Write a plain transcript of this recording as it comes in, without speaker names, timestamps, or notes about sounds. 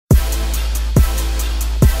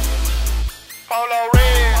Polo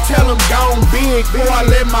red. Tell them gone big, boy, I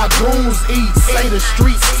let my goons eat. Say the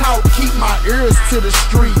streets talk, keep my ears to the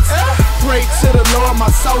streets. Pray to the Lord, my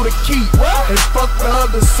soul to keep. And fuck the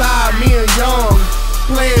other side, me and Young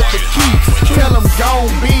playing for keeps. Tell them gone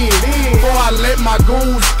big, boy, I let my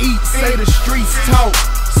goons eat. Say the streets talk,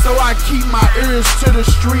 so I keep my ears to the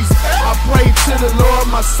streets. I pray to the Lord,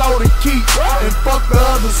 my soul to keep. And fuck the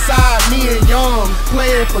other side, me and Young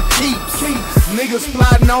playing for keeps. Niggas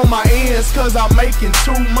plotting on my ends cause I'm making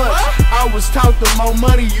too much. I was taught the more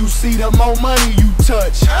money you see, the more money you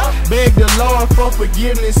touch. Beg the Lord for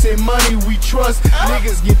forgiveness and money we trust.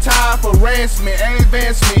 Niggas get tired for harassment,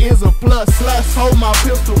 advancement is a plus. Hold my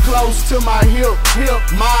pistol close to my hip.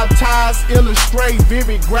 Mob ties illustrate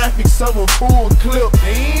vivid graphics of a full clip.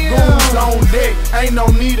 Goons on deck, ain't no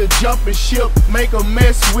need to jump and ship. Make a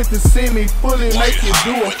mess with the semi, fully make you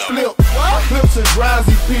do a flip. Clips of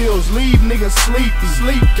drowsy pills, leave niggas sleepy.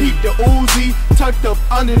 Keep the Uzi tucked up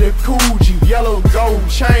under the Coogee. Yellow gold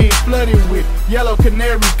chain flooded with yellow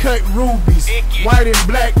canary cut rubies. White and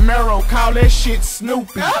black marrow, call that shit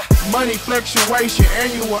Snoopy. Money fluctuation,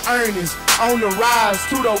 annual earnings on the rise.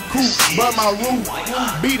 Tudo coupe, but my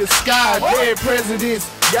roof be the sky. Dead presidents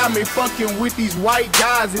got me fucking with these white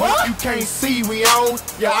guys. And if you can't see we on,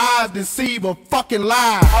 your eyes deceive a fucking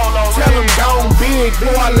lie. Tell them gone big,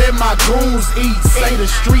 boy, I let my goons eat. Say the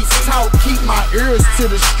streets talk, keep my ears to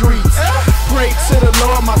the streets. Pray to the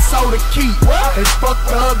Lord, my soul to keep. And fuck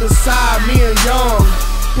the other side, me and Young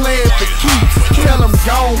playing for keeps. Tell them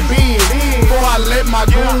gone big, boy, I let my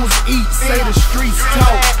goons eat. Say the streets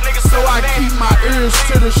talk, so I keep my ears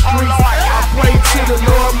to the streets. I pray to the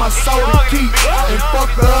Lord, my soul to keep. And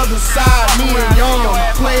fuck the other side, me and Young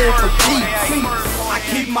playing for keeps. I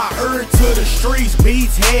keep my ear to the streets,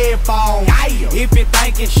 beats, headphones. If you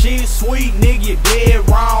thinking shit sweet, nigga, you dead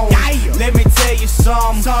wrong. Let me tell you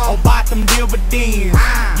something about them dividends.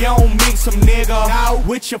 You don't mix some nigga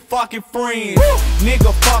with your fucking friends.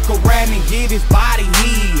 Nigga fuck around and get his body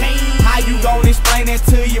hid. How you gon' explain that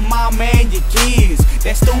to your mama and your kids?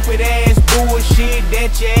 That stupid ass bullshit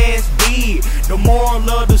that your ass did. The moral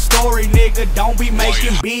of the story, nigga, don't be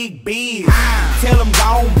making big biz. Tell him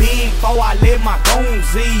gone big before I let my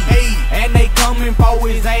goons eat. And they coming for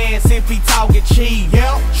his ass if he talking cheap.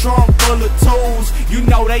 Trunk full of tools, you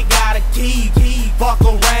know they got a key. Fuck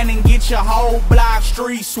around and get your whole block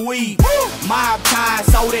street sweep. Mob ties,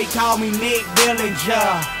 so they call me Nick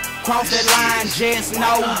Dillinger. Cross that line, just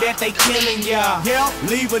know that they killing ya.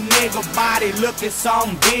 Leave a nigga body looking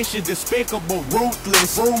something vicious, despicable,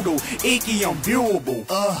 ruthless, brutal, icky, unviewable.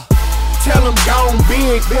 Tell them gone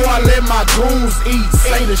big, boy, I let my goons eat.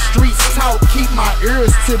 Say the streets talk, keep my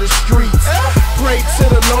ears to the streets. Pray to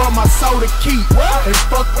the Lord, my soul to keep. And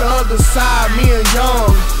fuck the other side, me and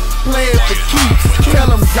Young playing for keeps.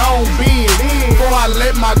 Tell them gone big, boy, I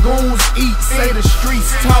let my goons eat. Say the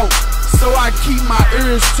streets talk, so I keep my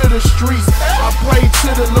ears to the streets. I pray to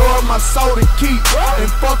the Lord, my soul to keep.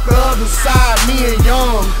 And fuck the other side, me and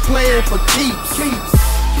Young playing for keeps.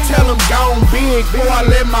 Tell them gone big, boy, I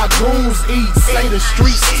let my goons eat. Say the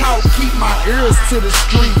streets talk, keep my ears to the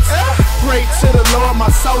streets. Pray to the Lord,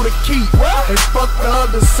 my soul to keep. And fuck the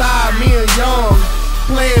other side, me and Young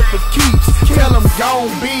playing for keeps. Tell them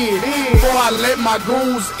gone big, boy, I let my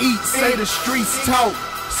goons eat. Say the streets talk,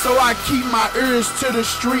 so I keep my ears to the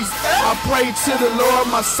streets. I pray to the Lord,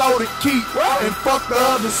 my soul to keep. And fuck the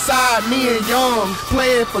other side, me and Young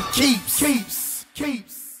playing for keeps.